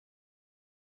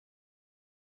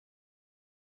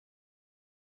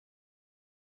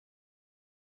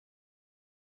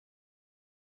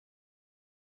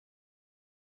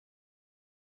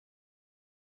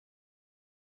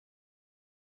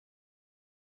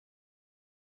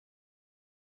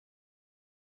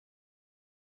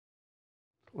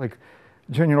like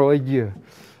general idea.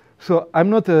 So I'm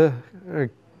not a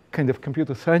kind of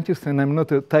computer scientist, and I'm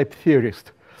not a type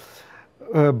theorist.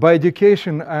 By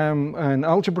education, I'm an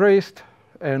algebraist,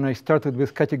 and I started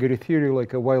with category theory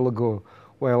like a while ago,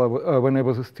 when I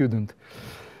was a student.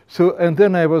 So, and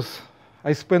then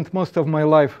I spent most of my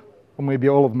life, or maybe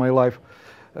all of my life,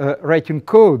 writing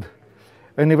code,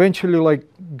 and eventually, like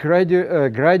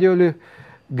gradually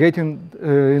getting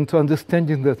into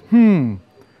understanding that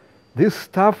this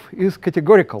stuff is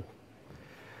categorical.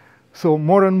 So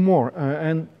more and more,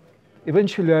 and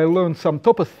eventually I learned some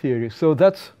Topos theory. So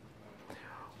that's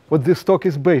what this talk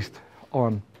is based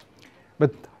on.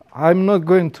 But I'm not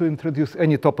going to introduce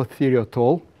any Topos theory at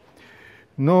all.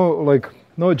 No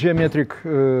geometric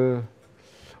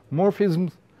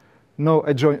morphisms, no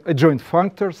adjoint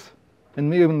functors,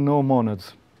 and even no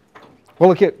monads.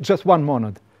 Well, okay, just one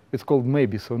monad. It's called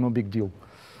maybe, so no big deal.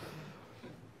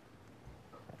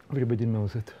 Everybody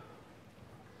knows it.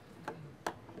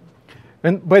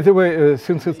 And by the way,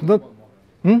 since it's not,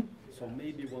 So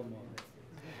maybe one monad.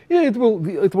 Yeah,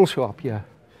 it will show up, yeah,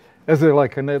 as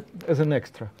an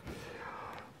extra.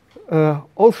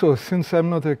 Also, since I'm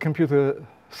not a computer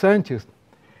scientist,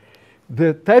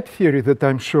 the type theory that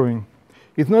I'm showing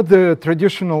is not the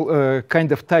traditional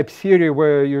kind of type theory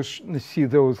where you see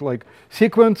those like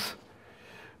sequence,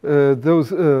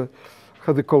 those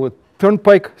how they call it,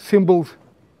 turnpike symbols.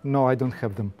 No, I don't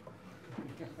have them.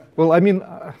 Well, I mean,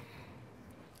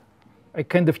 I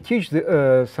kind of teach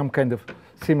some kind of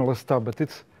similar stuff, but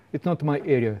it's not my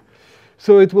area.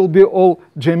 So it will be all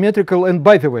geometrical. And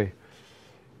by the way,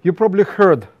 you probably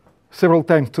heard several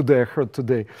times today,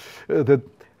 that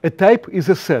a type is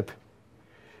a set.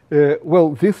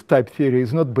 Well, this type theory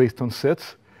is not based on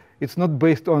sets. It's not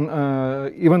based on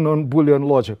even on Boolean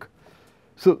logic.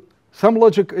 So some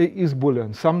logic is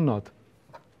Boolean, some not.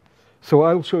 So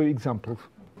I'll show you examples.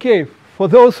 Okay, for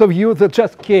those of you that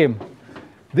just came,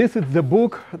 this is the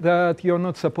book that you're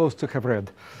not supposed to have read.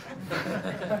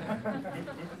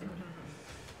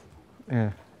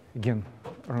 Again,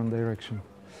 wrong direction.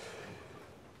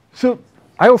 So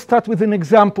I'll start with an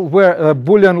example where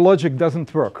Boolean logic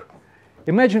doesn't work.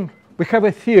 Imagine we have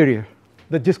a theory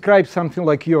that describes something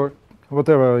like your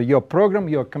program,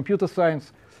 your computer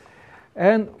science,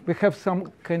 and we have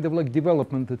some kind of like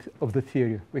development of the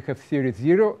theory. We have theory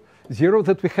 0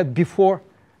 that we had before,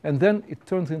 and then it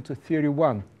turns into theory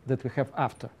 1 that we have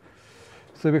after.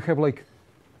 So we have like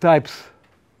types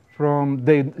from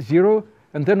day 0,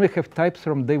 and then we have types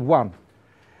from day 1.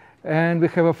 And we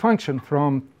have a function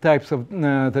from types of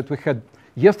that we had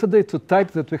yesterday to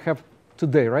types that we have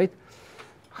today, right?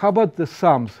 How about the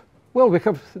sums? Well, we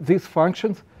have these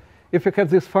functions. If we have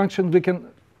these functions, we can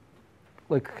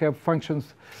like have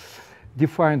functions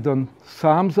defined on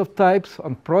sums of types,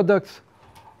 on products,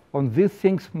 on these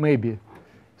things, maybe.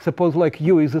 Suppose like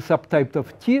U is a subtype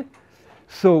of T,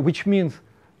 so which means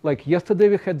like yesterday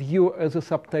we had U as a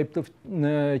subtype of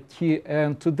T,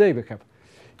 and today we have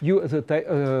U as a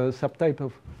subtype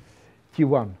of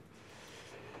T1.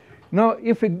 Now,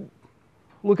 if we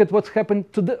look at what's happening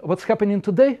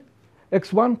today,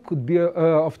 X1 could be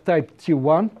of type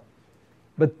T1,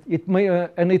 but it may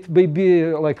and it may be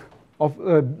like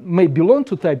may belong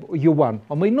to type U1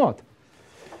 or may not.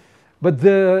 But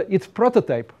its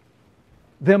prototype,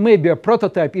 there may be a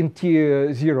prototype in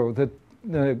T0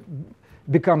 that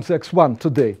becomes X1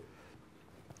 today,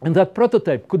 and that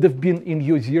prototype could have been in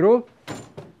U0,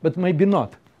 but maybe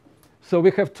not. So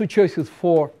we have two choices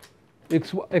for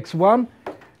X1,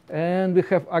 and we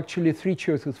have actually 3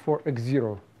 choices for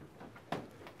X0.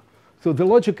 So the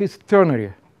logic is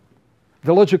ternary.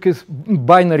 The logic is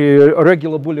binary,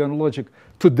 regular Boolean logic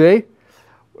today.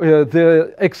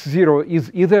 The X0 is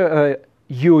either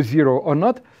U0 or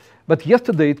not, but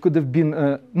yesterday it could have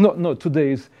been, no,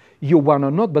 today is U1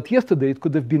 or not, but yesterday it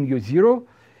could have been U0.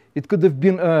 It could have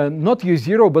been not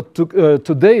U0, but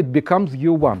today it becomes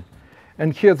U1.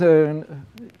 And here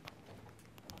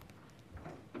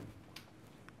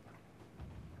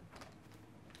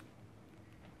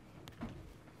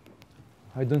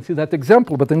I don't see that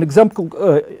example, but an example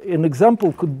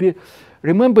could be,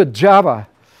 remember Java,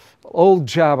 old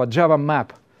Java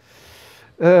map.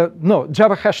 No,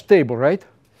 Java hash table, right?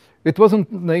 It wasn't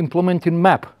implementing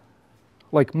map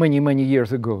like many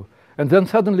years ago. And then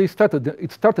suddenly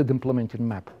it started implementing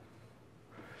map.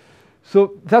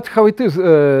 So that's how it is.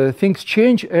 Things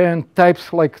change, and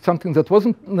types like something that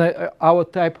wasn't our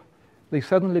type, they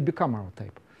suddenly become our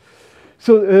type.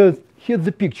 So here's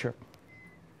the picture.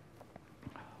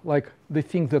 Like the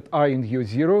things that are in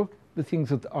U0, the things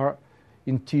that are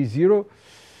in T0.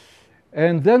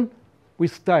 And then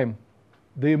with time,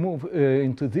 they move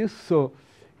into this. So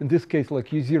In this case, like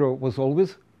u0 was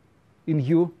always in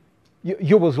u.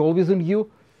 U was always in u.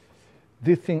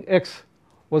 This thing x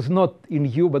was not in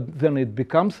u, but then it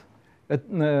becomes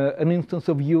an instance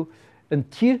of u. And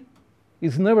t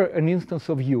is never an instance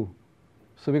of u.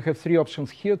 So we have 3 options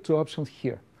here, 2 options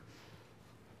here.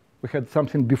 We had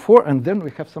something before, and then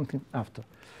we have something after.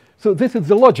 So this is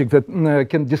the logic that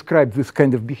can describe this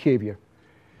kind of behavior.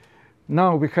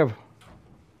 Now we have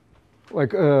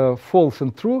like false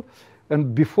and true,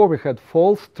 and before we had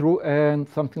false, true, and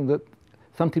something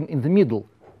in the middle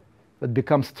that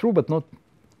becomes true, but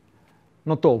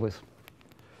not always.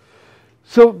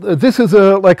 So this is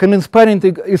like an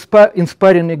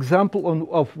inspiring example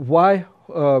of why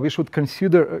we should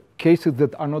consider cases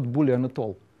that are not Boolean at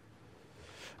all.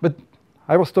 But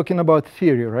I was talking about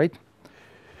theory, right?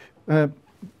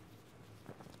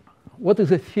 What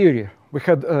is a theory? We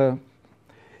had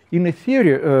in a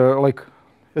theory, like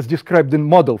as described in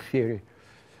model theory,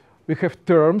 we have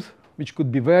terms which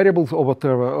could be variables or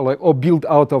whatever, or built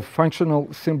out of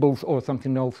functional symbols or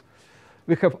something else.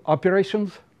 We have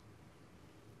operations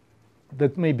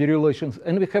that may be relations,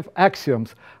 and we have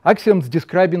axioms. Axioms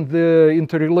describing the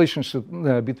interrelationship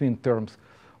between terms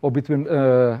or between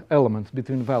elements,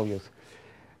 between values.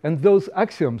 And those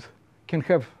axioms can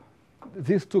have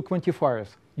these 2 quantifiers,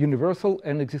 universal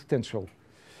and existential.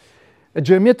 A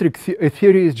geometric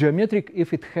theory is geometric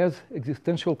if it has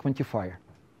existential quantifier.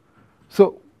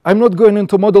 So I'm not going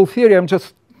into model theory, I'm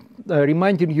just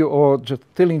reminding you or just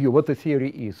telling you what a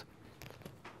theory is.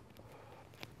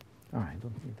 Oh, I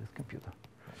don't need this computer.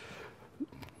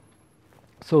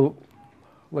 So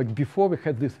like before we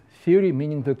had this theory,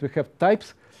 meaning that we have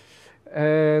types,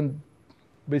 and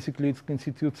basically it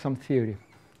constitutes some theory.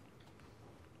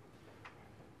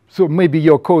 So maybe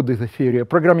your code is a theory, a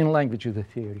programming language is a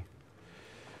theory.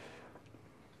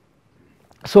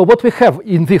 So what we have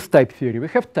in this type theory, we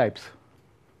have types,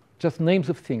 just names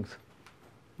of things,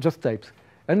 just types.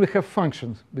 And we have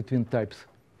functions between types.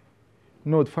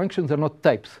 Note, functions are not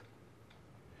types.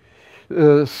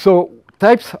 So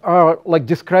types are like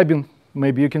describing,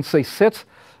 maybe you can say sets,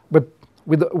 but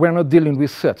we're not dealing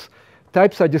with sets.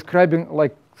 Types are describing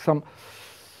like some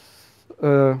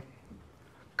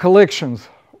collections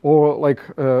or like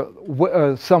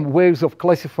some ways of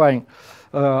classifying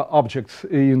objects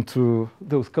into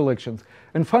those collections.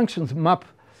 And functions map,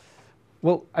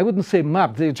 well, I wouldn't say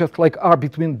map, they just like are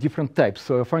between different types.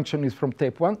 So a function is from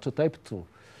type 1 to type 2.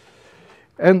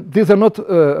 And these are not,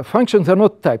 functions are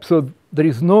not types, so there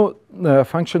is no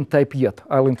function type yet.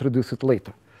 I'll introduce it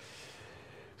later.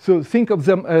 So think of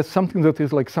them as something that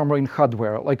is like somewhere in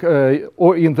hardware, like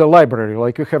or in the library.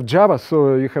 Like you have Java,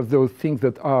 so you have those things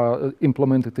that are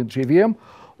implemented in JVM,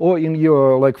 or in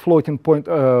your like floating point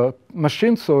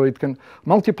machine, so it can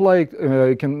multiply,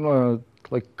 it can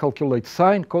like calculate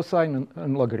sine, cosine,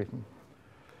 and logarithm.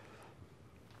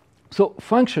 So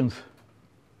functions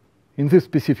in this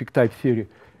specific type theory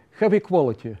have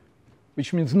equality,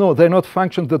 which means no, they're not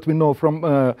functions that we know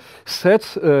from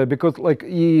sets, because like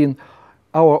in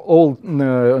our old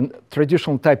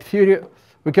traditional type theory,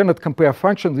 we cannot compare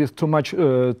functions. It's too much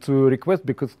to request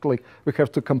because like we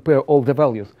have to compare all the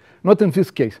values. Not in this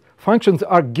case. Functions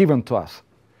are given to us.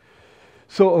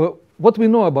 So what we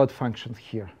know about functions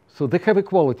here? So they have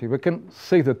equality. We can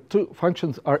say that 2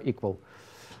 functions are equal.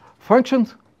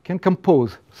 Functions can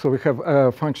compose. So we have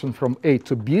a function from A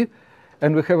to B,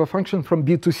 and we have a function from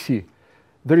B to C.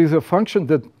 There is a function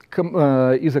that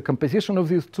is a composition of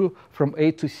these 2 from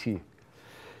A to C.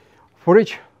 For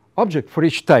each object, for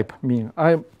each type,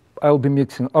 I'll be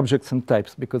mixing objects and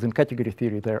types because in category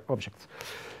theory they're objects.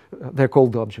 They're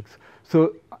called objects.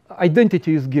 So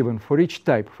identity is given for each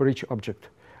type, for each object.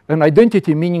 And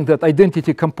identity meaning that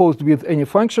identity composed with any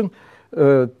function,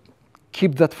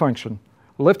 keep that function.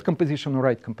 Left composition or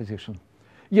right composition.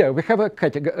 Yeah, we have a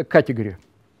category.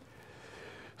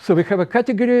 So we have a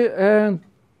category, and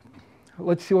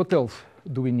let's see what else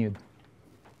do we need.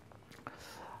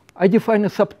 I define a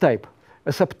subtype. A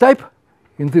subtype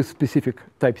in this specific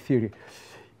type theory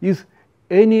is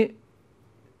any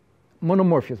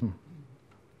monomorphism.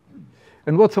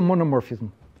 And what's a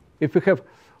monomorphism? If we have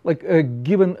like a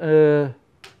given,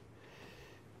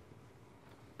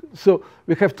 so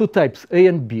we have 2 types, A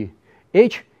and B.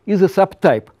 H is a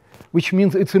subtype, which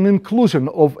means it's an inclusion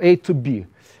of A to B.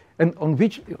 And on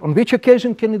which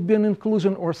occasion can it be an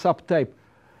inclusion or subtype?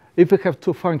 If we have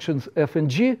 2 functions f and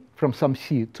g from some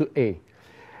C to A.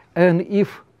 And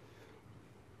if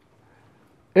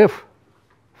f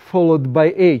followed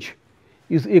by h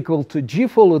is equal to g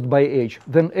followed by h,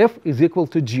 then f is equal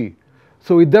to g.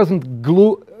 So it doesn't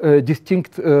glue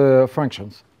distinct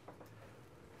functions.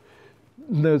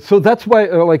 So that's why,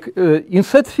 in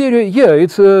set theory, yeah,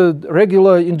 it's a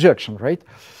regular injection, right?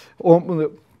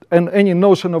 And any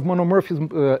notion of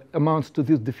monomorphism amounts to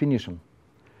this definition.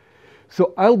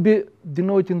 So I'll be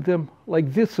denoting them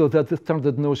like this, so that's the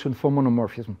standard notion for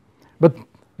monomorphism. But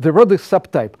there are this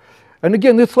subtype. And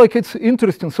again, it's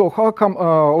interesting. So how come,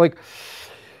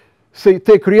 say,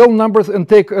 take real numbers and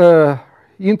take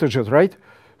integers, right?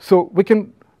 So we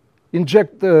can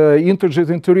inject integers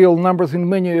into real numbers in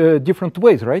many different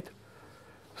ways, right?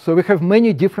 So we have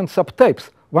many different subtypes.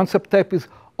 One subtype is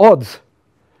odds.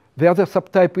 The other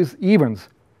subtype is evens.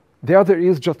 The other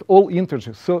is just all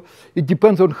integers. So it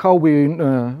depends on how we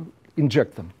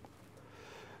inject them.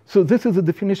 So this is the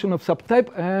definition of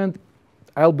subtype, and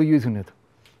I'll be using it.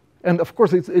 And of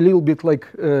course, it's a little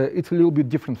bit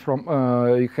different from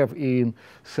you have in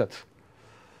sets.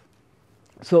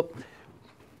 So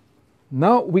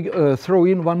now we throw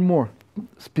in one more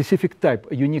specific type,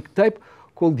 a unique type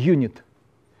called unit.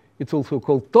 It's also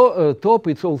called top.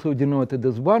 It's also denoted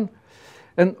as 1.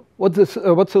 And what's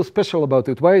so special about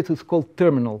it? Why it is called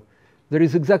terminal? There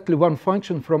is exactly one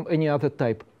function from any other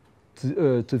type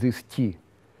to this T.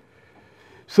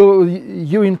 So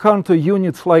you encounter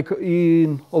units like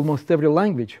in almost every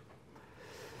language.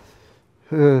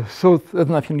 So there's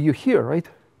nothing new here, right?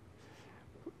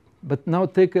 But now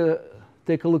take a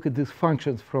look at these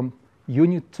functions from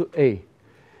unit to A.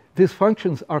 These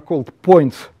functions are called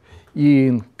points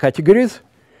in categories,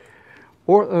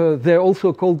 or they're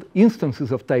also called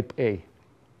instances of type A.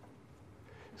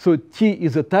 So T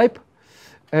is a type,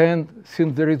 and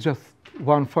since there is just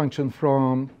one function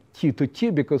from T to T,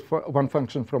 because one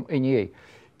function from any A,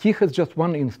 T has just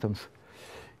one instance.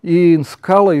 In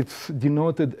Scala, it's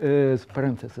denoted as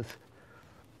parentheses.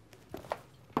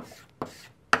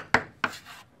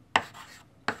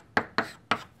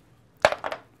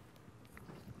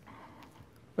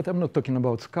 But I'm not talking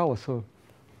about Scala, so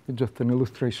it's just an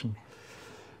illustration.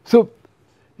 So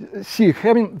see,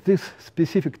 having this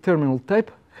specific terminal type,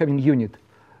 having unit,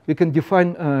 we can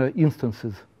define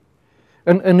instances.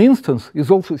 And an instance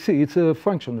is also, see, it's a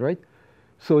function, right?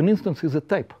 So an instance is a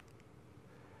type.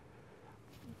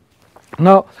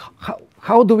 Now,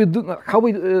 how do we do,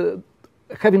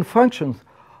 having functions,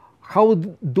 how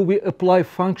do we apply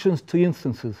functions to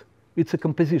instances? It's a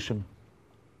composition.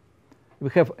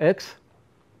 We have x,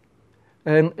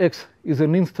 and x is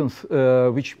an instance,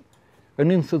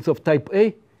 an instance of type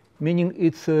A, meaning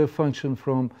it's a function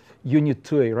from unit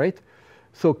to A, right?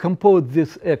 So compose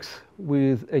this x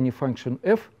with any function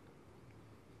f,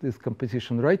 this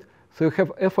composition, right? So you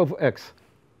have f of x.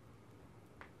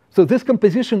 So this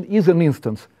composition is an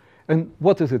instance. And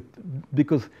what is it?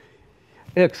 Because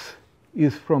x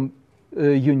is from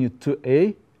unit to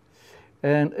A,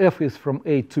 and f is from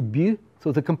A to B.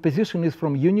 So the composition is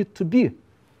from unit to B,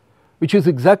 which is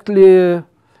exactly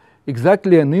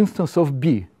an instance of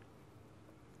B,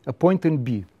 a point in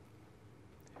B.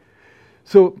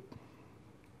 So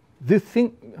this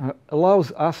thing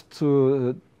allows us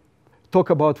to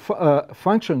talk about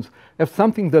functions as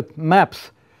something that maps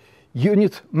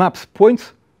units, maps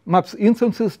points, maps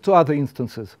instances to other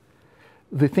instances.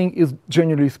 The thing is,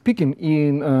 generally speaking,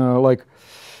 in like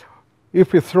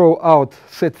if we throw out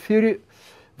set theory,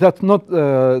 that's not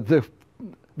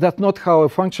how a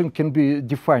function can be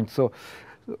defined. So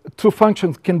two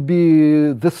functions can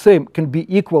be the same, can be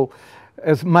equal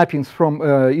as mappings from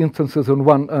instances on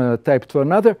one type to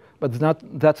another, but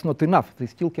that's not enough. They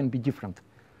still can be different.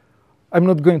 I'm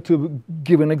not going to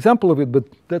give an example of it, but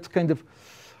that's kind of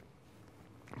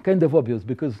obvious,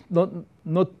 because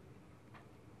not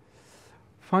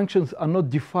functions are not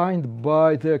defined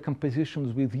by their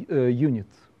compositions with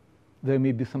units. There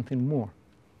may be something more.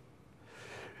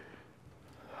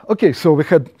 Okay, so we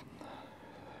had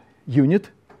unit,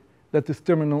 that is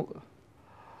terminal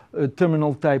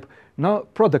type. Now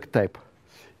product type.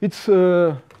 It's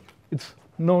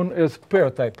known as pair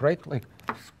type, right? Like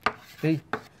A,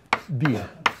 B.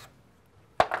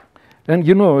 And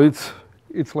you know,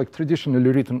 it's like traditionally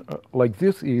written like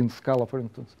this in Scala, for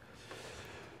instance.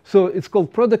 So it's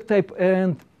called product type,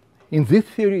 and in this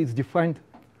theory, it's defined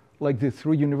like this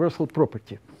through universal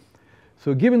property.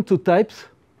 So given two types,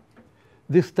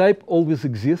 this type always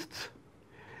exists.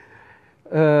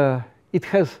 It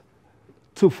has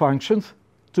two functions,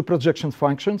 two projection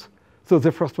functions. So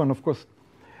the first one, of course,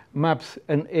 maps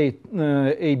an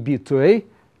AB to A,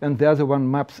 and the other one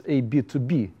maps AB to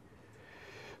B.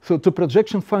 So two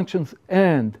projection functions,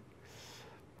 and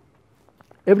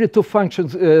every two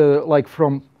functions, like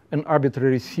from an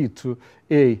arbitrary C to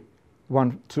A,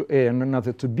 one to A and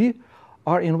another to B,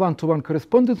 are in one-to-one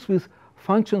correspondence with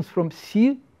functions from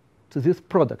C to this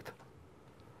product.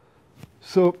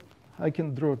 So I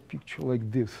can draw a picture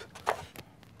like this.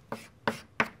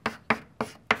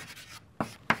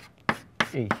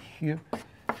 A here,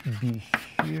 B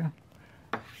here.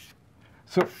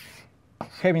 So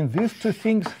having these two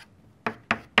things,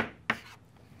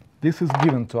 this is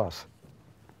given to us.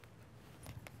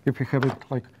 If we have it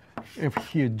like F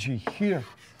here, G here,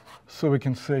 so we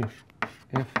can say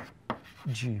F,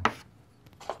 G.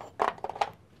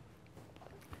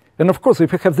 And of course,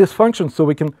 if we have this function, so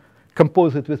we can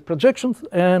compose it with projections,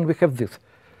 and we have this.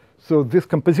 So this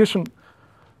composition,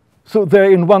 so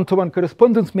they're in one-to-one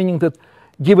correspondence, meaning that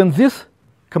given this,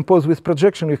 composed with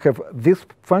projection, you have this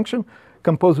function.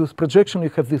 Composed with projection, you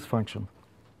have this function.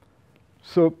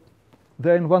 So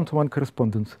they're in one-to-one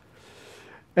correspondence.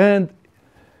 And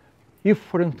if,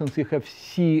 for instance, you have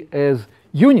C as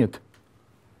unit,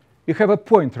 you have a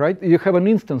point, right? You have an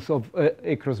instance of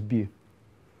A cross B.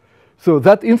 So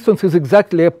that instance is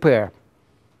exactly a pair.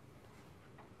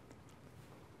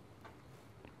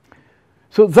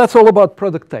 So that's all about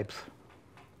product types.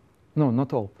 No,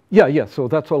 not all. Yeah, so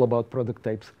that's all about product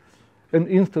types. An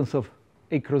instance of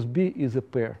A cross B is a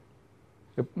pair.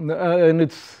 And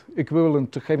it's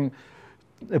equivalent to having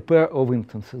a pair of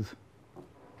instances.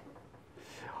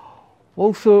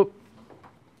 Also,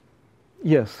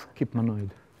 yes, keep monoid.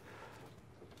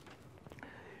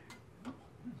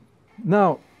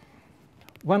 Now,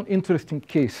 one interesting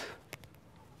case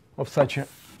of such a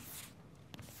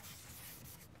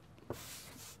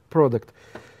product.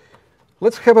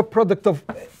 Let's have a product of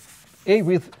A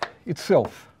with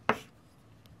itself.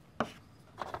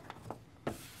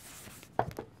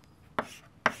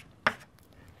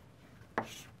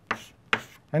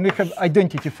 And we have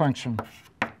identity function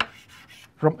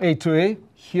from A to A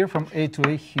here, from A to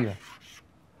A here.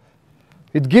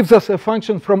 It gives us a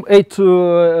function from A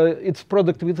to its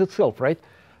product with itself, right?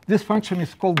 This function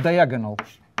is called diagonal.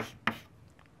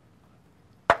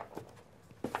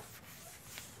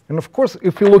 And of course,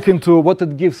 if you look into what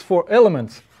it gives for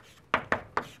elements,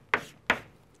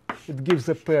 it gives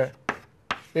a pair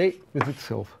A with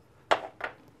itself.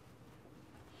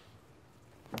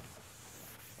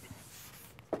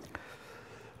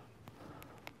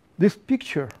 This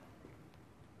picture,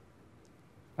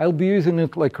 I'll be using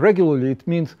it like regularly. It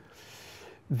means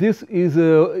this is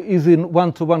in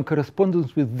one-to-one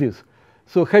correspondence with this.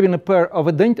 So having a pair of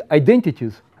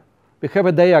identities, we have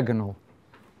a diagonal.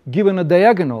 Given a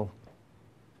diagonal,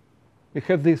 we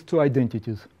have these two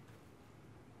identities.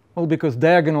 Well, because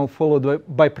diagonal followed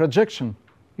by projection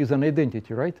is an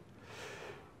identity, right?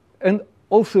 And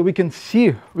also we can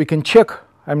see, we can check,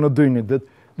 I'm not doing it, that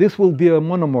this will be a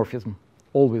monomorphism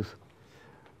always,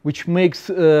 which makes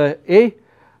A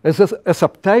as a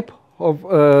subtype of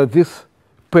this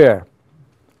pair,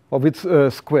 of its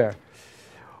square.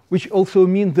 Which also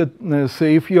means that,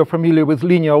 say, if you're familiar with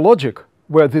linear logic,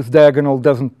 where this diagonal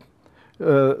doesn't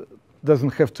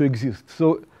have to exist.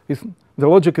 So the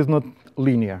logic is not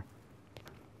linear.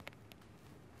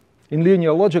 In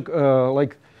linear logic,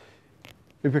 like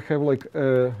if you have like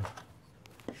 $1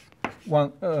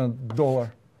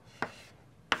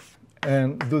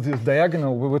 and do this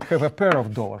diagonal, we would have a pair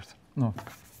of dollars. No.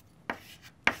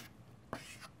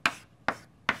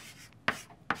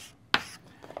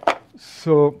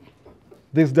 So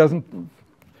this doesn't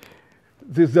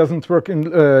work in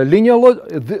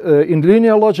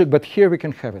linear logic, but here we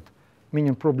can have it,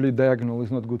 meaning probably diagonal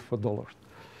is not good for dollars.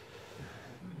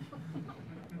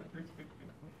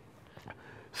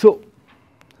 So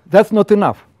that's not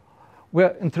enough.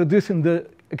 We're introducing the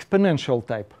exponential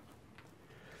type.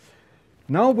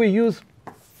 Now we use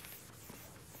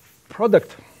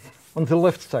product on the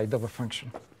left side of a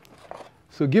function.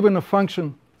 So given a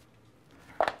function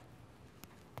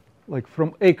like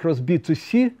from A cross B to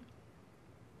C,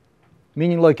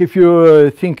 meaning like if you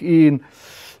think in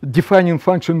defining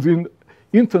functions in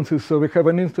instances, so we have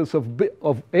an instance of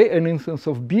A, an instance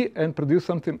of B, and produce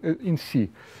something in C.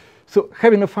 So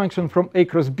having a function from A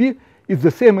cross B is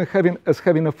the same as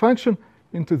having a function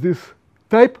into this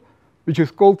type, which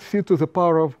is called C to the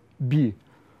power of B.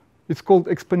 It's called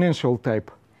exponential type.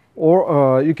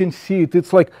 Or you can see it,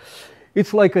 it's like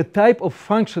a type of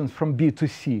functions from B to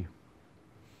C.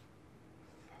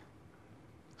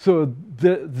 So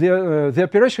the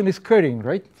operation is carrying,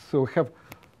 right? So we have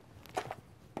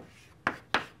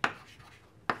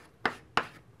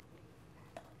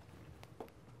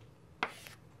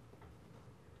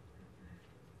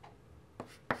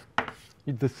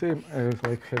it's the same as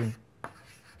like having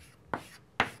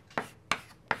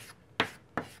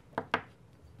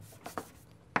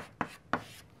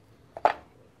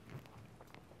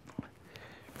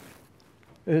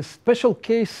a special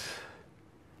case.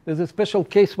 There's a special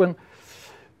case when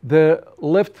the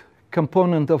left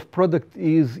component of product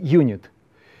is unit.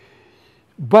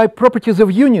 By properties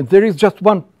of unit, there is just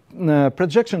one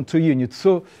projection to unit.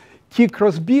 So T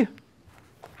cross B,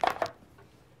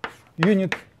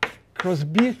 unit cross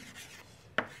B,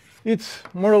 it's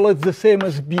more or less the same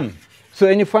as B. So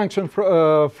any function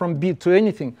from B to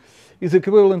anything is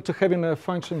equivalent to having a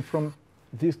function from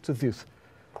this to this.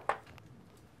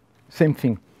 Same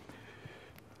thing.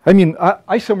 I mean,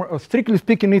 strictly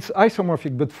speaking, it's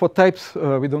isomorphic, but for types,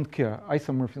 we don't care.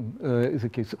 Isomorphism is the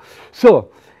case. So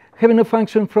having a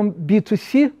function from B to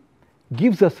C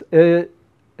gives us an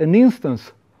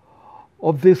instance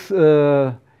of this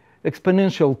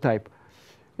exponential type,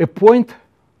 a point,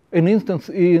 an instance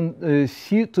in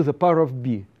C to the power of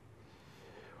B,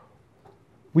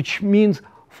 which means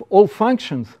all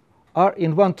functions are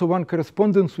in one-to-one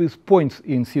correspondence with points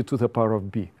in C to the power of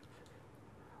B.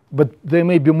 But there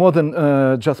may be more than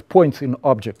just points in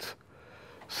objects.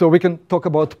 So we can talk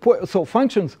about so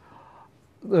functions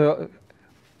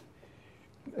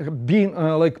being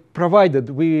like provided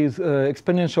with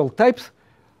exponential types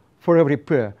for every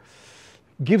pair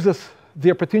gives us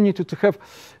the opportunity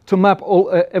to map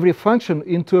every function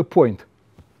into a point.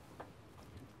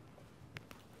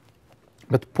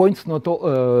 But points is not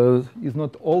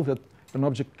all that an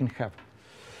object can have.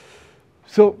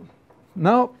 So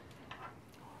now,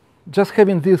 just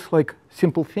having these like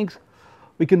simple things,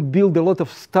 we can build a lot of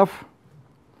stuff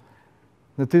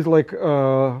that is like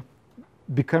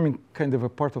becoming kind of a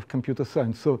part of computer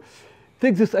science. So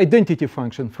take this identity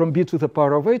function from B to the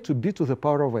power of A to B to the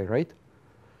power of A, right?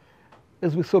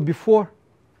 As we saw before,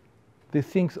 these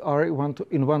things are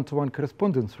in one-to-one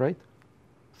correspondence, right?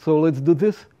 So let's do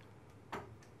this.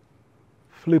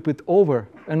 Flip it over,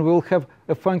 and we'll have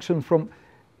a function from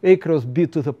A cross B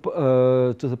to the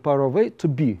power of A to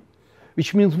B,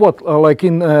 which means what? Like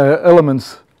in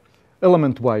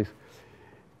element-wise,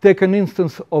 take an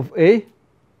instance of A,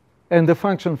 and the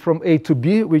function from A to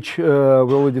B, which we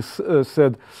already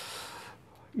said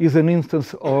is an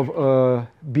instance of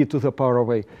B to the power of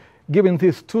A. Given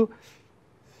these two,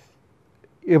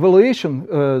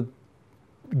 evaluation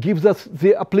gives us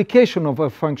the application of a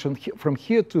function from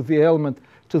here to the element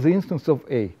to the instance of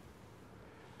A.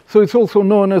 So it's also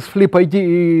known as flip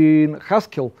ID in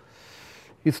Haskell.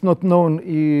 It's not known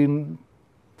in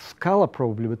Scala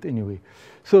probably, but anyway.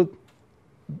 So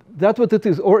that's what it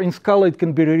is. Or in Scala it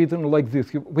can be rewritten like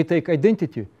this. We take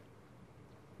identity.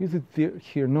 Is it there,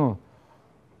 here? No.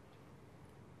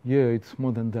 Yeah, it's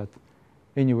more than that.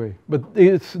 Anyway, but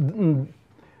it's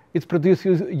produced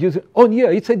using, oh yeah,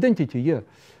 it's identity, yeah.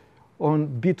 On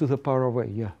B to the power of A,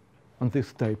 yeah, on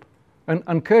this type.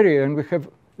 And carry, and we have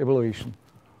evaluation.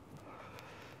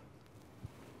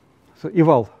 So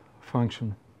eval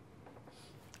function.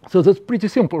 So that's pretty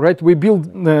simple, right? We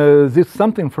build this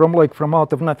something from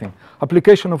out of nothing.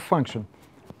 Application of function.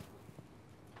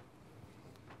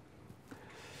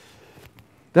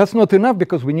 That's not enough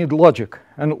because we need logic.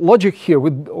 And logic here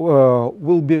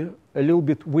will be a little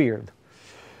bit weird.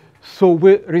 So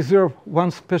we reserve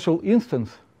one special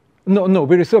instance. No,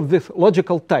 we reserve this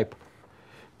logical type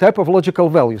of logical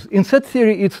values. In set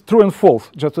theory, it's true and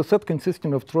false, just a set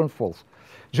consisting of true and false.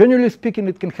 Generally speaking,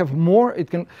 it can have more.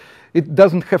 It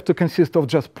doesn't have to consist of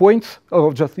just points or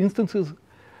of just instances.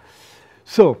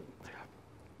 So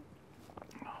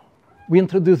we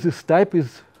introduce this type,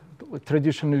 is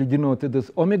traditionally denoted as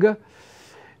omega,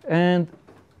 and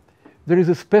there is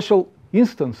a special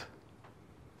instance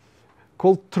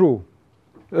called true.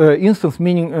 Instance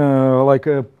meaning like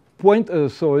a point,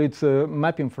 so it's a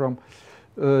mapping from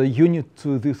unit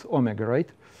to this omega, right?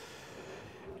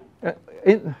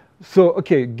 So,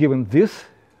 okay, given this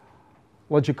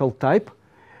logical type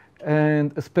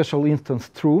and a special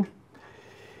instance true,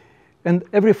 and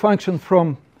every function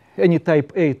from any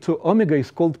type A to omega is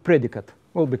called predicate.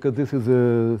 Well, because this is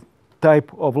a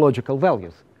type of logical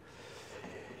values.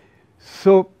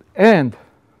 So, and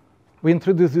we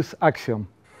introduce this axiom.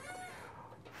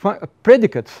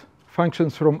 Predicates,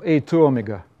 functions from A to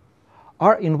omega,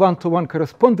 are in one-to-one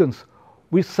correspondence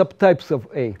with subtypes of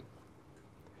A.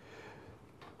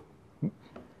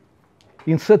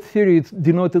 In set theory, it's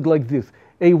denoted like this.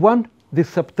 A1, this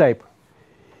subtype,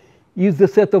 is the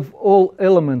set of all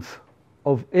elements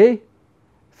of A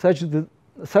such that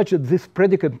this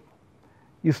predicate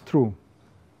is true.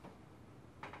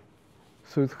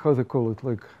 So it's how they call it,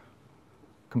 like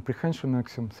comprehension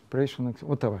axiom, separation axiom,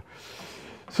 whatever.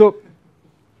 So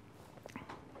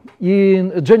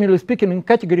generally speaking, in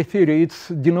category theory, it's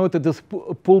denoted as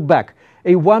pullback.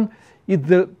 A1 is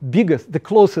the biggest, the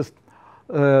closest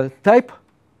type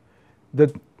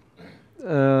that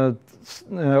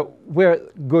we're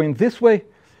going this way,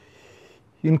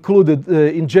 included,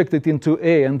 injected into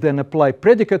A and then apply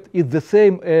predicate is the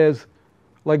same as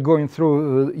like going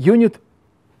through unit.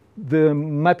 The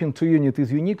mapping to unit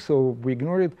is unique, so we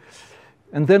ignore it.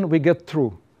 And then we get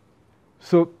true.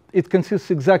 So it consists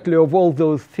exactly of all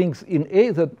those things in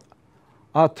A that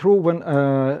are true when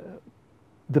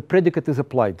the predicate is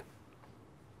applied.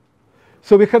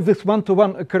 So we have this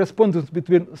one-to-one correspondence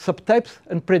between subtypes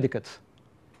and predicates,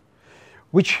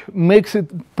 which makes it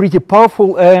pretty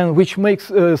powerful and which makes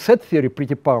set theory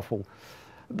pretty powerful,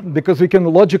 because we can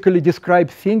logically describe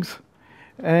things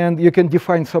and you can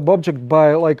define subobject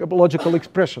by like logical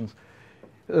expressions,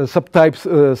 subtypes,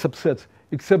 subsets,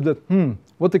 except that,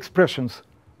 what expressions?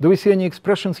 Do we see any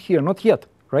expressions here? Not yet,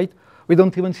 right? We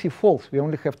don't even see false, we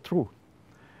only have true.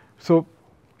 So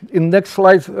in next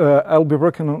slides, I'll be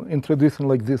working on introducing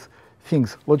like these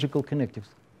things, logical connectives.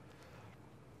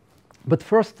 But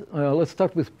first, let's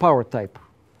start with power type.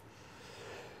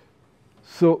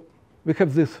 So we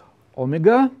have this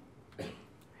omega,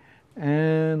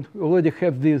 and we already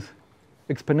have these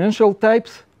exponential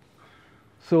types.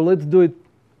 So let's do it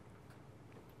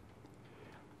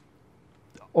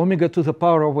omega to the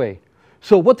power of A.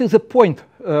 So what is the point?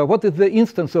 What is the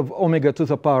instance of omega to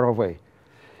the power of A?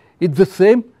 It's the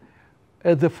same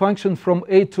as the function from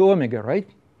A to omega, right?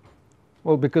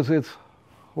 Well, because it's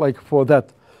like for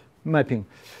that mapping.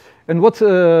 And what's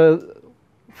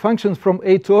functions from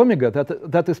A to omega?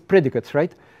 That is predicates,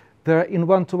 right? They're in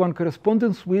one-to-one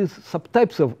correspondence with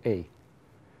subtypes of A.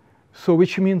 So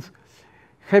which means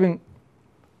having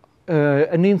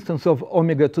an instance of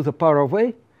omega to the power of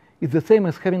A is the same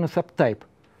as having a subtype.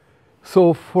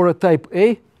 So for a type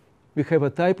A, we have a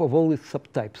type of all these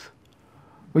subtypes,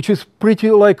 which is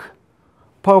pretty like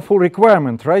powerful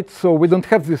requirement, right? So we don't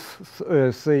have this,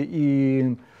 say,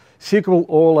 in SQL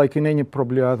or like in any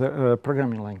probably other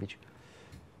programming language.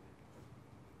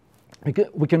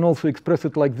 We can also express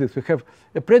it like this. We have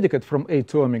a predicate from A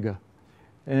to omega,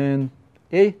 and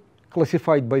A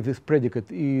classified by this predicate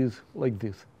is like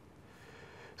this.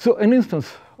 So an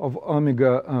instance of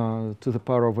omega to the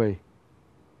power of A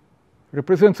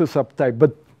represents a subtype,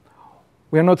 but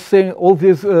we are not saying all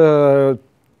these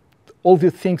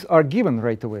things are given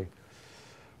right away.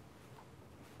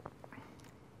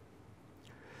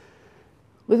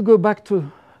 Let's go back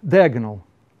to diagonal.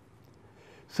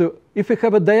 So if we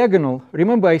have a diagonal,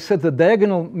 remember I said the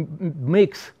diagonal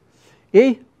makes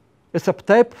A a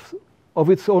subtype of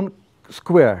its own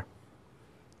square.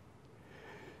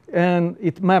 And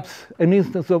it maps an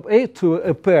instance of A to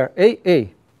a pair,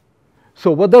 A.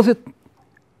 So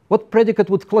what predicate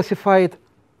would classify it?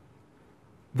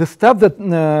 The stuff that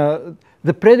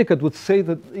the predicate would say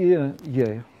that,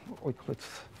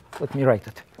 let me write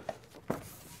it.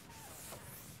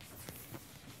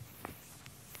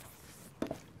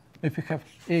 If we have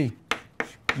A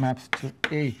maps to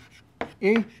A,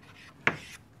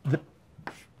 the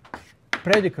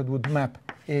predicate would map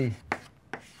A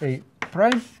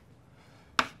prime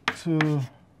to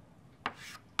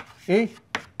A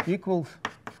equals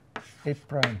A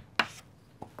prime.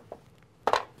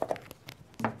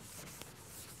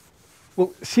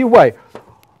 Well, see why.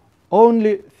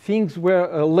 Only things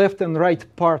where a left and right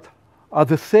part are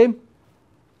the same,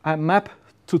 I map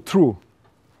to true.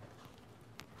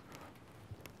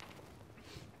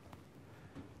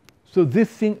 So this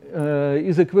thing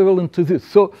is equivalent to this.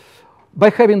 So by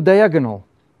having diagonal,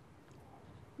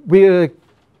 we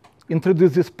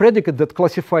introduce this predicate that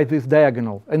classifies this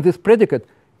diagonal, and this predicate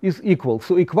is equal.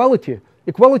 So equality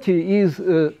is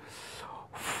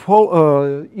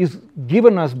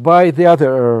given us by the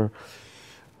other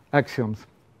axioms.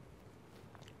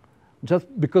 Just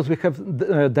because we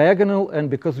have diagonal and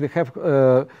because we have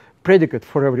predicate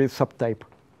for every subtype.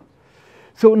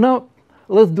 So now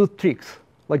let's do tricks.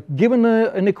 Like given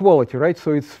an equality, right?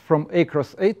 So it's from A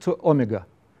cross A to omega,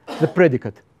 the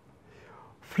predicate.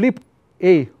 Flip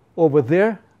A over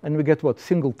there, and we get what?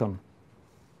 Singleton.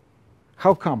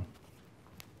 How come?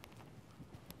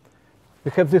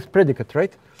 We have this predicate,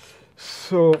 right?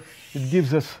 So it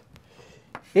gives us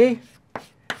A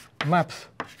maps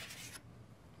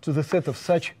to the set of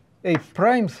such A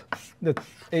primes that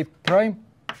A prime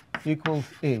equals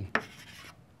A,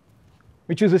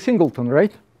 which is a singleton,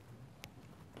 right?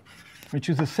 Which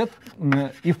is a set,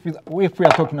 if we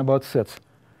are talking about sets.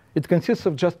 It consists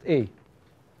of just A.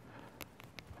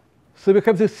 So we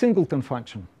have this singleton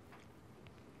function.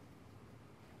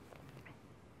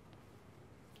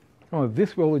 Oh,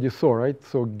 this we already saw, right?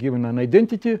 So given an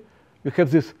identity, we have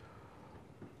this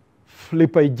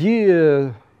flip ID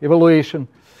evaluation.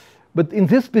 But in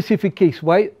this specific case,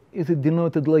 why is it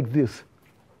denoted like this?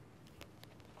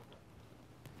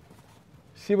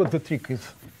 see what the trick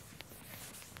is.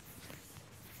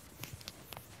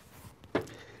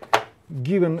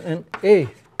 Given an A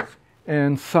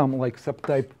and some like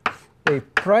subtype A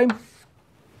prime,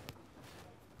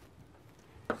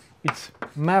 it's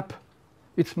mapped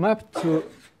to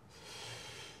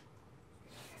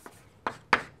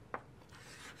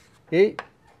A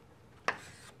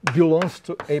belongs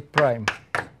to A prime.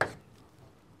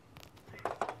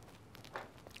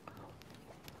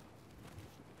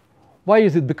 Why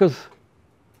is it? Because,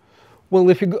 well,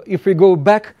 if we go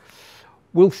back,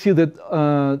 we'll see that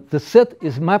the set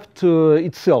is mapped to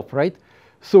itself, right?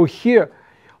 So here,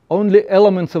 only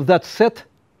elements of that set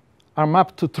are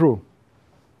mapped to true.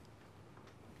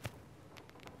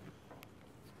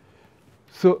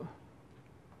 So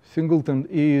singleton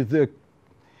is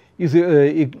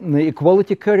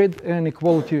equality carried, and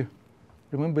equality,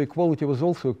 remember equality was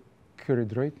also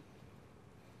carried, right?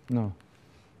 No.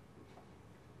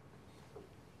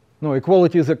 No,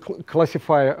 equality is a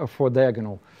classifier for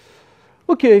diagonal.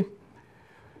 Okay,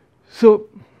 so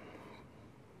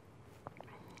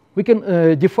we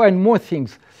can define more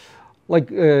things, like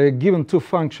given two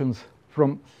functions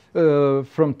from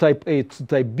type A to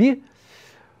type B,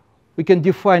 we can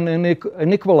define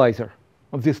an equalizer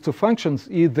of these two functions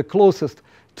is the closest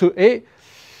to A.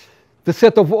 The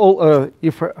set of all,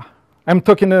 if I'm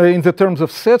talking in the terms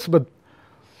of sets, but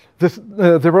this,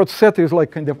 the word set is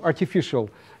like kind of artificial.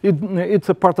 It's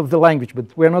a part of the language, but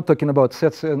we're not talking about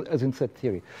sets as in set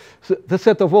theory. So the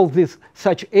set of all these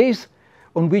such A's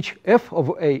on which f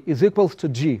of A is equals to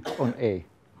g on A.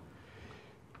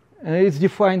 And it's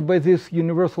defined by this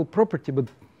universal property, but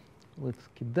let's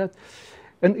keep that.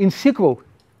 And in SQL,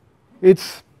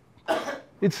 it's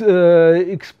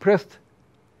expressed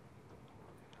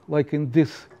like in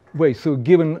this way. So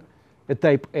given a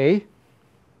type A,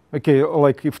 okay,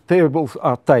 like if tables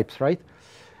are types, right?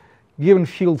 Given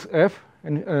fields f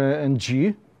and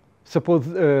g, suppose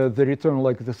they return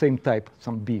like the same type,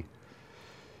 some b.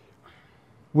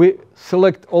 We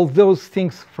select all those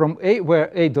things from A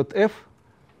where A dot f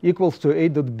equals to A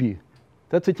dot b.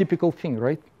 That's a typical thing,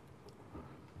 right?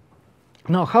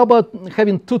 Now, how about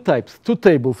having two types, two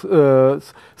tables?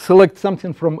 Select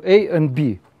something from A and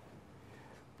B.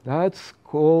 That's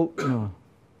called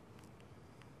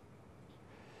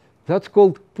that's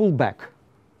called pullback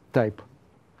type.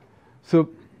 So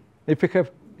if we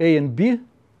have A and B,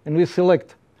 and we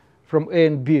select from A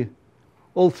and B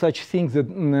all such things that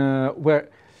where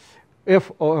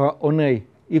f on A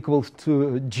equals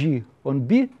to g on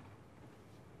B,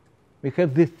 we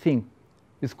have this thing.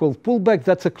 It's called pullback.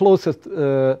 That's the closest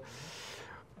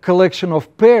collection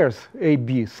of pairs A,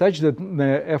 B, such that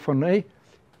f on A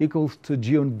equals to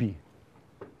g on B.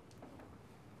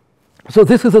 So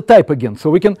this is a type again. So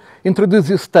we can introduce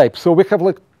this type. So we have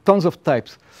like tons of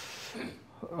types,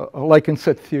 like in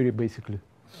set theory, basically.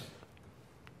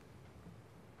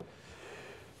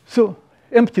 So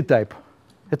empty type,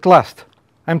 at last.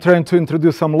 I'm trying to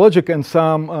introduce some logic and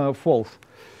some false.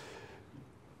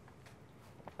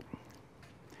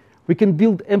 We can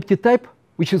build empty type,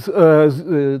 which is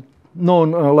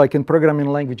known like in programming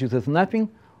languages as nothing,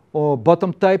 or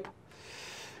bottom type.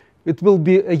 It will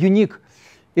be a unique,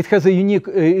 it has a unique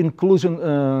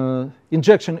inclusion,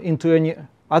 injection into any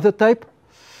other type.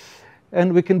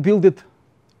 And we can build it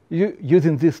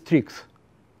using these tricks.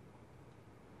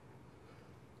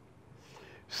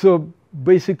 So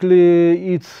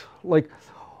basically, it's like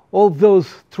all those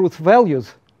truth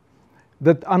values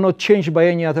that are not changed by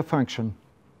any other function.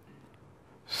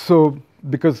 So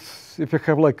because if you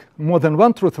have like more than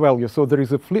one truth value, so there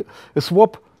is a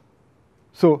swap.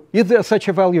 So is there such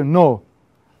a value? No,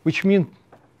 which means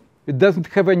it doesn't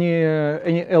have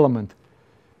any element.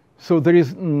 So there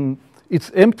is it's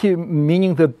empty,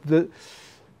 meaning that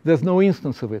there's no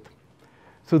instance of it.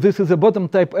 So this is a bottom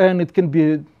type, and it can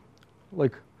be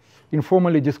like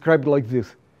informally described like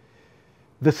this: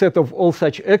 the set of all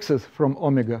such x's from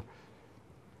omega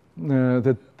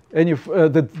that any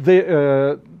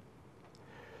that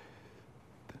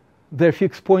they're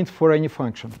fixed points for any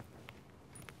function.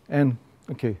 And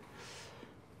okay,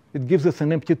 it gives us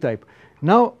an empty type.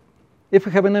 Now, if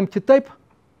we have an empty type,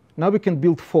 now we can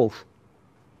build false.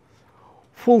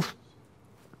 False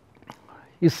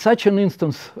is such an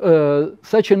instance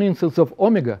of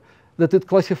omega that it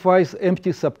classifies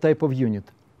empty subtype of unit.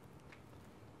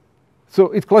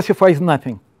 So it classifies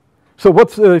nothing. So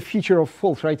what's the feature of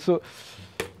false, right? So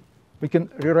we can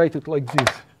rewrite it like this.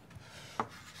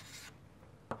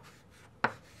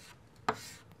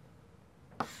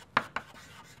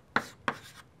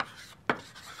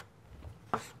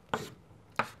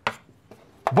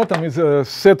 Bottom is a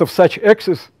set of such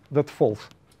x's that false.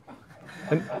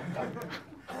 And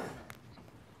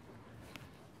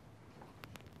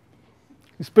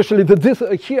especially that this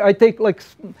here I take like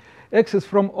x's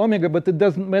from omega, but it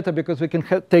doesn't matter because we can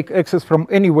take x's from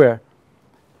anywhere.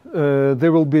 They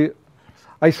will be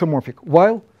isomorphic.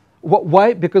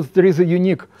 Why? Because there is a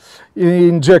unique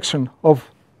injection of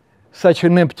such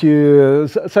an empty,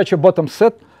 such a bottom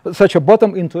set, such a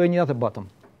bottom into any other bottom.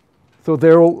 So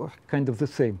they're all kind of the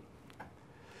same.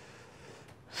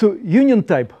 So union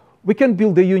type, we can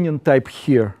build a union type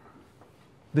here.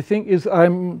 The thing is,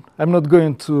 I'm not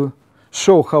going to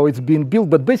show how it's being built,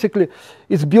 but basically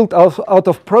it's built out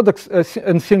of products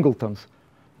and singletons.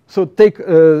 So take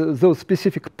those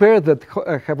specific pairs that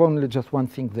have only just one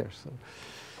thing there.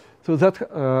 So that's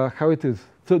how it is.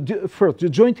 So first, the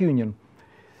joint union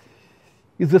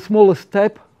is the smallest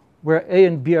type where A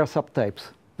and B are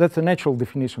subtypes. That's a natural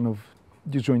definition of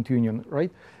the joint union,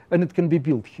 right? And it can be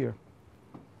built here.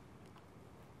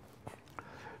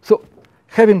 So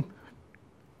having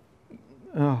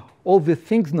all these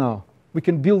things now, we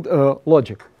can build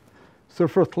logic. So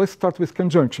first, let's start with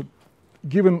conjunction.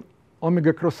 Given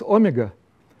omega cross omega,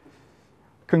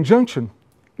 conjunction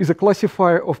is a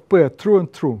classifier of pair true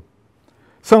and true.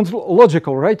 Sounds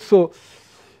logical, right? So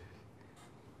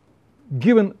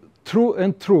given true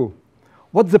and true,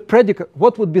 what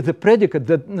would be the predicate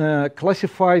that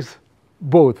classifies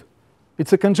both?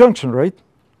 It's a conjunction, right?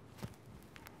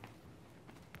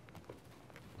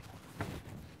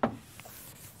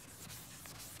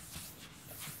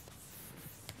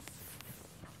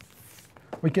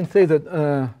 We can say that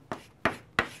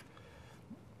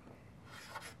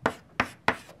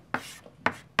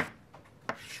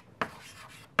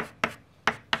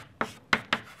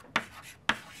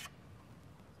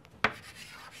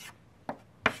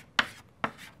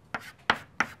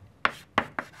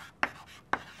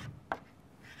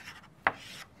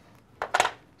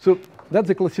so that's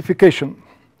the classification.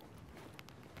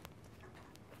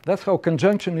 That's how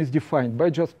conjunction is defined, by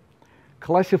just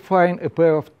classifying a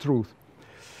pair of truths.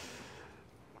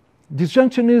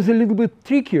 Disjunction is a little bit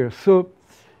trickier, so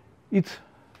it's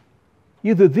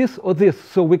either this or this,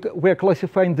 so we're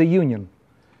classifying the union.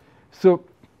 So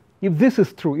if this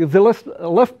is true, if the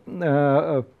left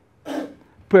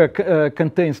pair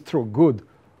contains true, good,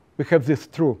 we have this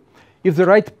true. If the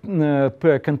right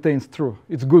pair contains true,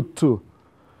 it's good too.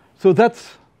 So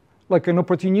that's like an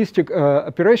opportunistic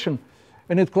operation,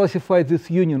 and it classifies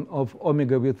this union of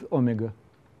omega with omega,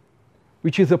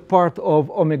 which is a part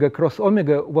of omega cross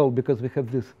omega, well, because we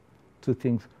have these two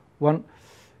things. One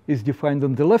is defined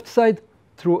on the left side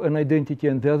through an identity,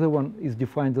 and the other one is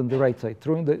defined on the right side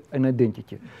through an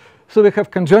identity. So we have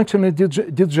conjunction and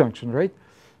disjunction, right?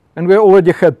 And we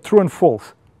already had true and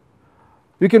false.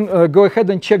 You can go ahead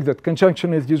and check that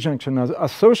conjunction and disjunction are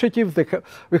associative.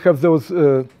 We have those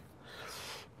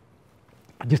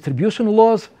distribution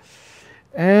laws.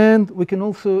 And we can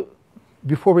also,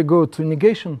 before we go to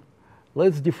negation,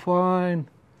 let's define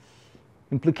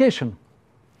implication.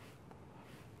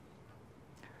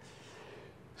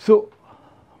 So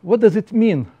what does it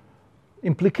mean?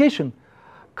 Implication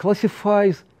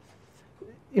classifies,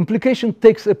 implication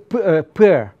takes a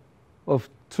pair of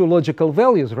two logical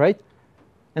values, right?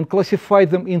 And classify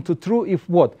them into true if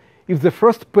what? If the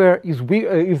first pair is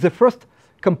if the first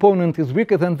component is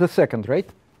weaker than the second, right?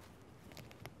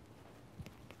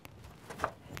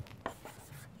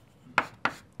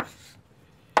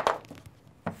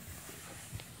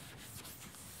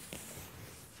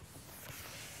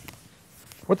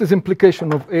 What is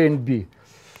implication of A and B?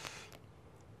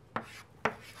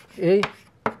 A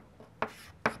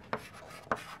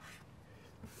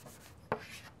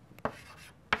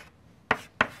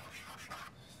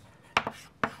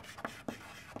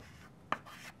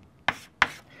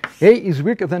is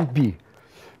weaker than B.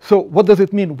 So what does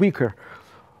it mean, weaker?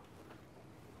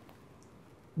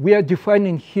 We are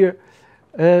defining here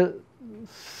a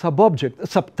subobject, a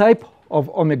subtype of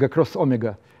omega cross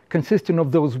omega, consisting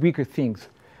of those weaker things.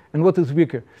 And what is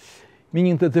weaker?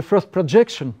 Meaning that the first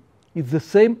projection is the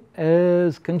same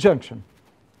as conjunction.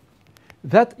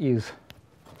 That is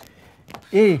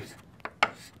A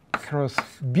cross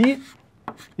B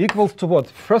equals to what?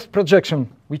 First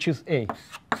projection, which is A.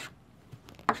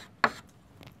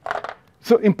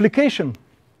 So implication,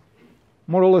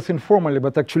 more or less informally,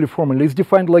 but actually formally, is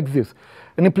defined like this.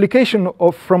 An implication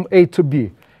of from A to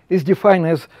B is defined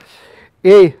as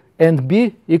A and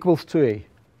B equals to A.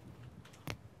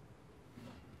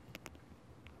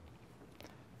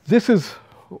 This is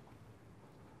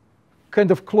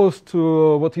kind of close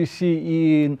to what you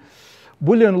see in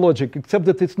Boolean logic, except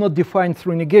that it's not defined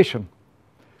through negation.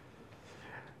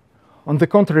 On the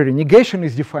contrary, negation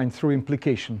is defined through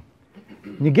implication.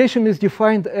 Negation is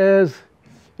defined as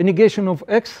a negation of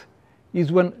x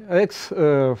is when x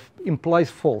implies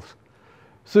false.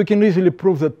 So you can easily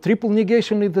prove that triple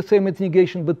negation is the same as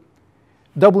negation, but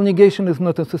double negation is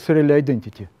not necessarily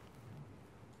identity.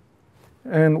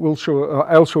 And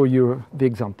I'll show you the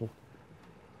example.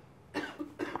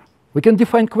 We can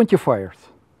define quantifiers.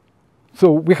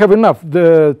 So we have enough.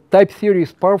 The type theory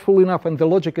is powerful enough and the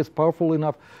logic is powerful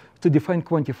enough to define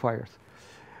quantifiers.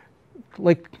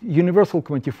 Like universal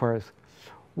quantifiers.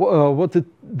 What it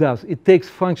does, it takes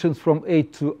functions from A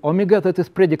to omega, that is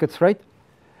predicates, right?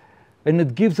 And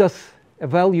it gives us a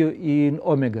value in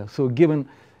omega. So given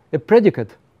a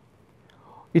predicate,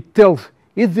 it tells,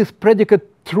 is this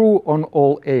predicate true on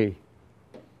all A?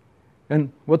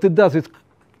 And what it does is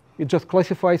it just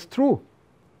classifies true.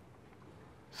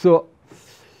 So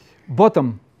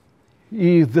bottom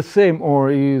is the same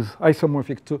or is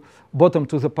isomorphic to bottom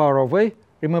to the power of A.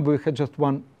 Remember, we had just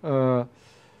one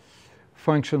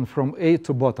function from A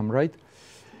to bottom, right?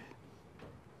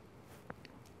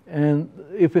 And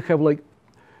if we have like,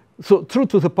 so true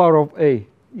to the power of A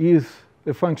is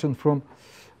a function from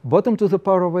bottom to the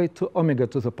power of A to omega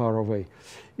to the power of A.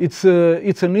 It's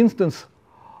an instance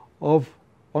of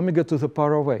omega to the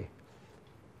power of A.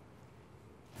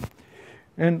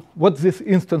 And what this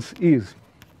instance is,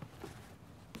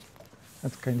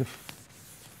 that's kind of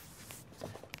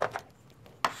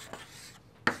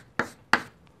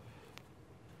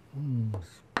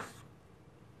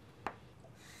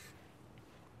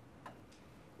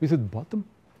Is it bottom?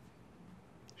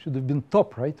 Should have been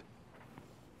top, right?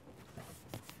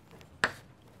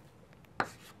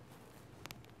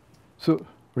 So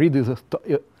read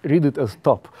it as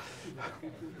top.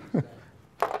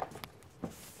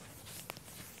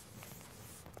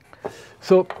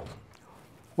 So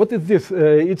what is this?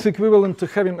 It's equivalent to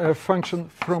having a function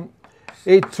from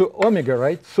A to omega,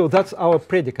 right? So that's our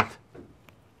predicate.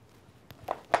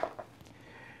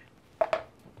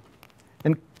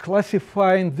 And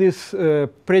classifying this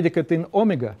predicate in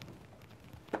omega,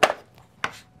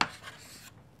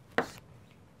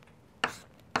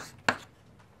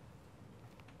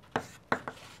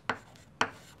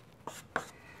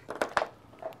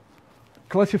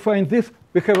 classifying this,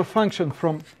 we have a function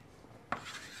from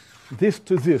this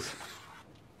to this.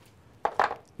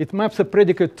 It maps a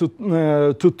predicate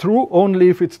to true only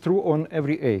if it's true on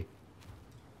every A.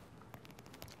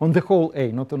 On the whole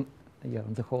A, not on, yeah,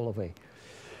 on the whole of A.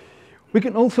 We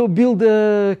can also build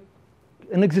an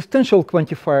existential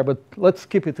quantifier, but let's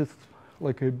keep it as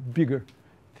like a bigger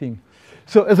thing.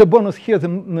 So as a bonus here, the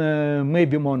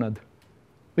maybe monad.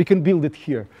 We can build it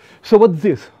here. So what's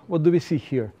this? What do we see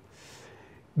here?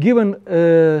 Given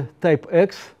type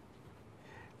x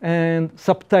and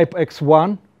subtype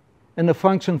x1 and a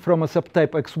function from a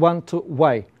subtype x1 to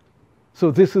y.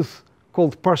 So this is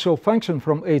called partial function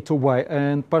from A to y,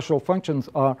 and partial functions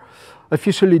are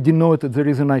officially denoted, there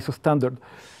is an ISO standard,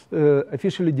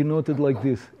 officially denoted like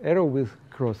this, arrow with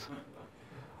cross.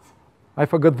 I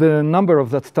forgot the number of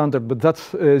that standard, but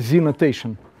that's Z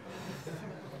notation.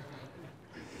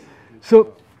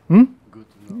 So,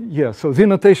 yeah, so Z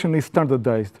notation is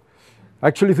standardized.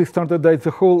 Actually, they standardized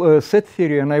the whole set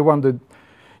theory, and I wondered,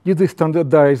 did they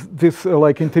standardize this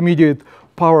like intermediate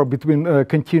power between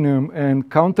continuum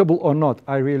and countable or not?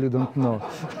 I really don't know.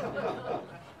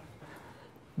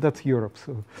 That's Europe.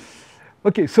 So,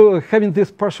 okay, so having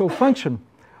this partial function,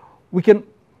 we can,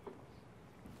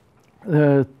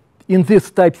 in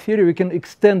this type theory, we can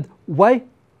extend y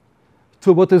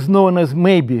to what is known as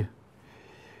maybe,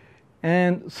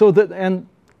 and so that and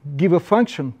give a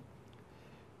function,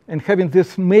 and having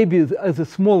this maybe as the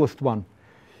smallest one.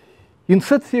 In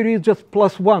set theory, it's just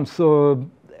 +1, so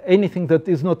anything that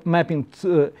is not mapping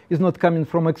to, is not coming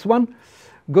from x1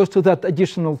 goes to that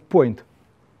additional point,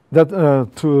 that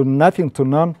to nothing, to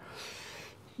none.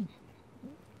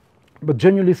 But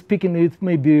generally speaking, it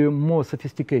may be more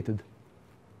sophisticated.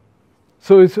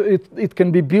 So it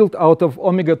can be built out of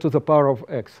omega to the power of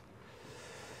x.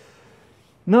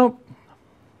 Now,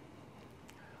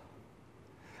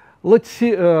 let's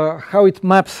see how it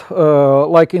maps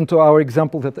like into our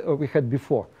example that we had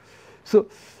before. So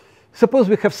suppose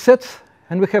we have sets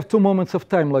and we have two moments of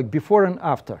time, like before and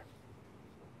after.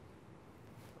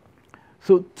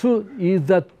 So 2 is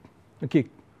that, okay,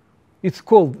 it's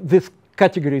called, this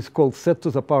category is called set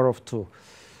to the power of 2.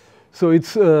 So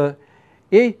it's A.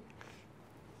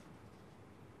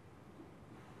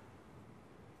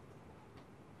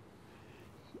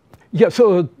 Yeah,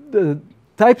 so the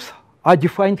types are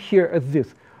defined here as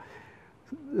this.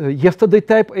 Yesterday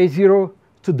type A0,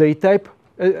 today type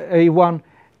A1,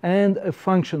 and a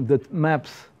function that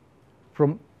maps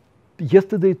from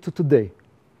yesterday to today,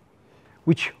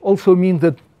 which also means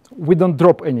that we don't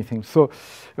drop anything. So,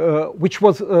 which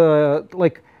was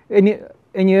like any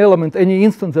element, any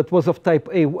instance that was of type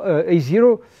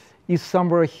A0 is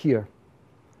somewhere here.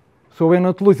 So we're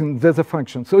not losing, there's a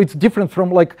function. So it's different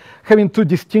from like having two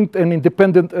distinct and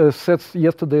independent sets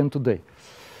yesterday and today.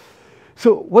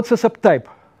 So what's a subtype?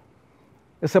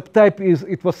 A subtype is,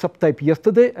 it was subtype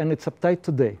yesterday and it's subtype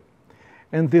today.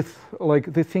 And this,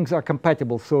 like, these things are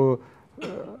compatible. So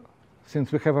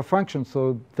since we have a function,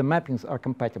 so the mappings are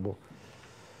compatible.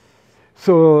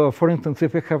 So for instance,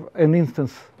 if we have an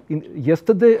instance in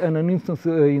yesterday and an instance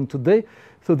in today,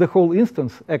 so the whole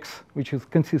instance, x, which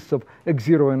consists of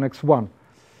x0 and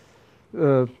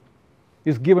x1,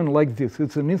 is given like this.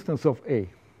 It's an instance of A.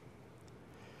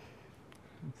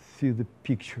 Let's see the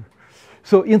picture.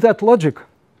 So in that logic,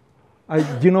 I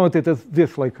denote it as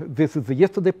this, like this is the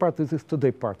yesterday part, this is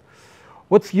today part.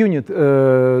 What's unit,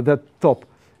 that top?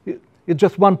 It's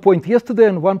just 1 point yesterday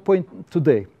and 1 point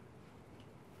today.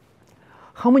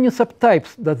 How many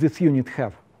subtypes does this unit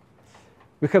have?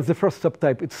 We have the first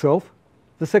subtype itself,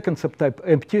 the second subtype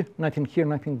empty, nothing here,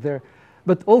 nothing there.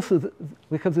 But also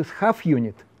we have this half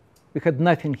unit. We had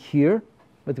nothing here,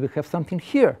 but we have something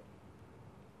here.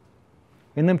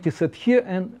 An empty set here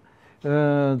and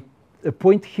a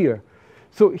point here.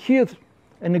 So here's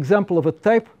an example of a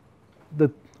type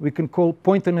that we can call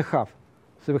point and a half.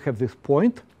 So we have this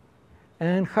point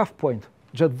and half point,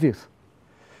 just this.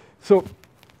 So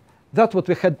that's what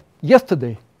we had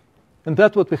yesterday, and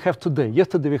that's what we have today.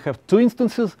 Yesterday we have two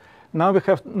instances. Now we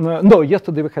have, no,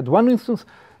 yesterday we had one instance.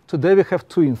 Today we have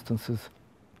two instances.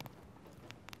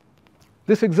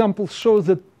 This example shows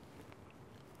that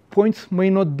points may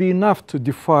not be enough to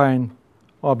define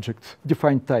objects,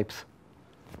 define types.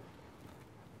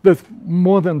 There's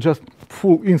more than just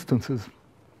full instances.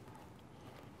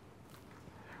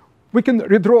 We can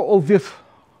redraw all this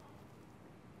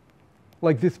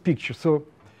like this picture. So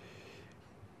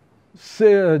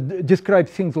describe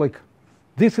things like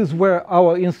this is where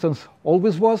our instance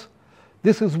always was,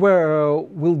 this is where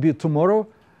will be tomorrow,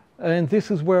 and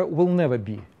this is where will never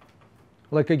be.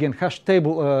 Like again, hash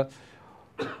table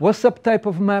was subtype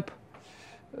of map.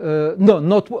 No,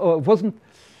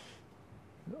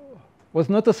 was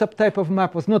not a subtype of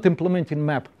map, was not implementing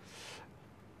map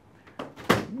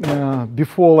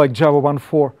before like Java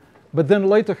 1.4. But then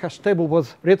later hash table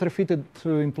was retrofitted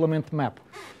to implement map.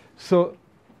 So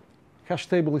hash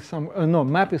table is no,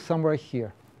 map is somewhere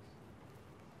here.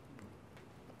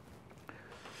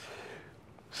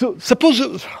 So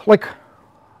suppose like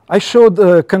I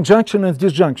showed conjunction and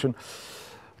disjunction.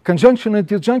 Conjunction and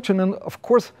disjunction, and of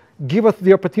course, give us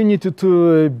the opportunity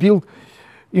to build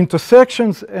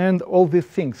intersections and all these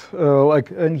things,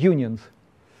 and unions.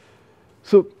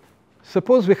 So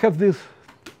suppose we have this,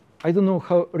 I don't know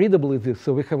how readable is this.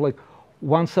 So we have like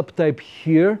one subtype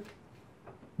here.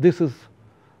 This is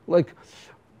like,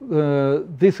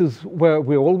 this is where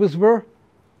we always were.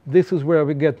 This is where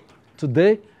we get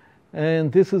today.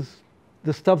 And this is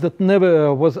the stuff that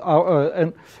never was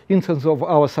an instance of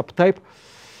our subtype.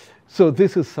 So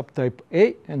this is subtype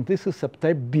A, and this is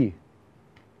subtype B.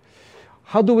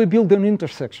 How do we build an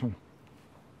intersection?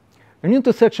 An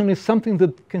intersection is something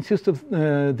that consists of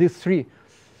these three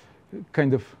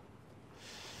kind of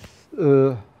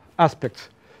aspects.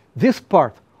 This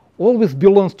part always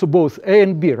belongs to both A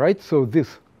and B, right? So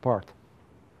this part.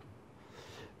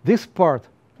 This part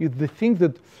is the thing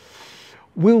that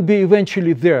will be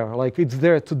eventually there, like it's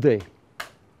there today.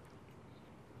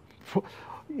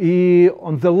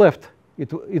 On the left,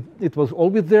 it was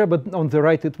always there, but on the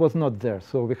right, it was not there.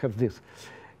 So we have this.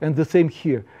 And the same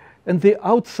here. And the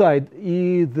outside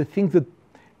is the thing that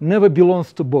never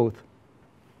belongs to both.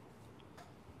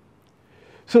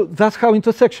 So that's how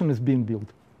intersection is being built.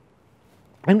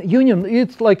 And union,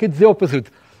 it's like it's the opposite.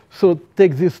 So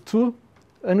take these two,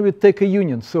 and we take a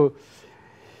union. So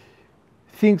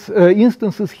things,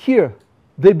 instances here,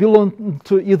 they belong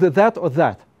to either that or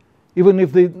that, even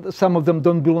if some of them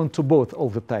don't belong to both all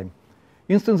the time.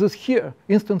 Instances here,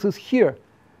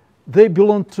 they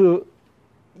belong to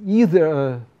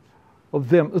either of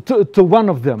them, to one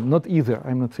of them, not either,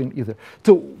 I'm not saying either,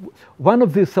 to one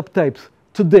of these subtypes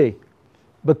today,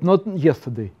 but not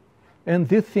yesterday. And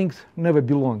these things never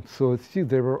belonged, so see,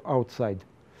 they were outside.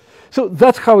 So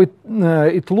that's how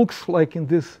it looks like in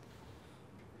this.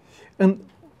 And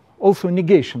also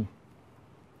negation.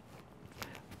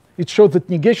 It shows that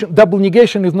negation, double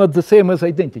negation is not the same as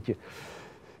identity.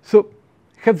 So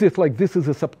have this like this is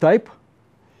a subtype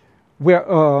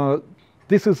where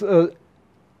this is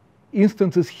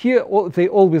instances here, they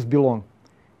always belong.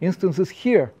 Instances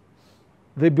here,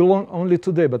 they belong only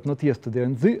today, but not yesterday.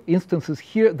 And the instances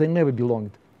here, they never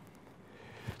belonged.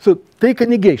 So take a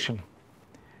negation.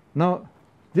 Now,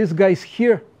 these guys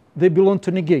here, they belong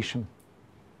to negation.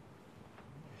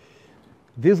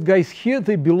 These guys here,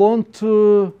 they belong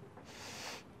to...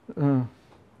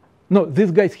 no,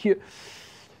 these guys here,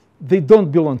 they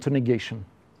don't belong to negation.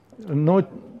 Not,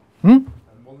 and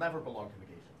will never belong to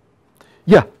negation.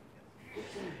 Yeah.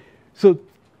 So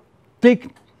take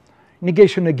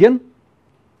negation again,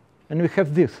 and we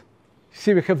have this.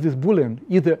 See, we have this Boolean,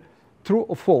 either true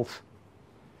or false.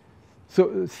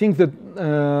 So things that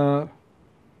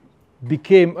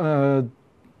became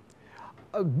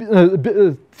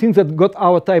things that got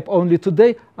our type only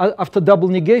today, after double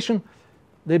negation,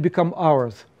 they become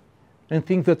ours. And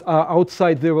things that are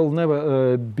outside, they will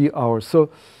never be ours. So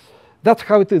that's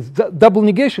how it is. Double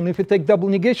negation, if you take double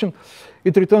negation,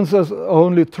 it returns us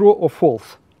only true or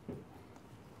false.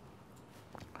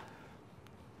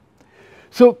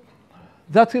 So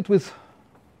that's it with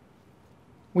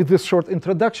this short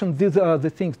introduction. These are the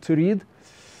things to read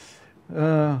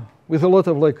with a lot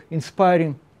of like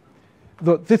inspiring.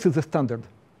 Though this is the standard.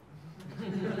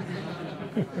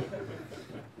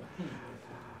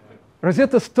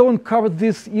 Rosetta Stone covered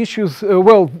these issues.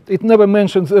 Well, it never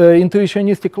mentions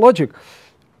intuitionistic logic,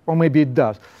 or maybe it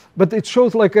does. But it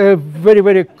shows like a very,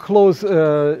 very close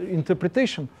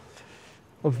interpretation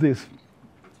of this.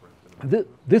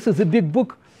 This is a big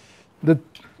book that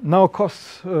now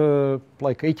costs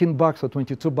like 18 bucks or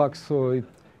 22 bucks, so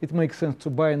it makes sense to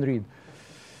buy and read.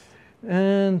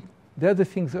 And the other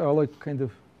things are like kind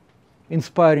of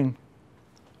inspiring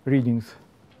readings.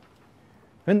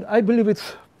 And I believe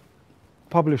it's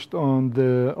published on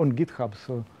GitHub,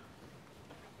 so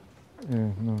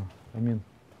no, I mean,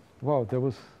 wow, there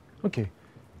was, okay.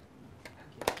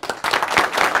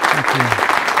 Thank you.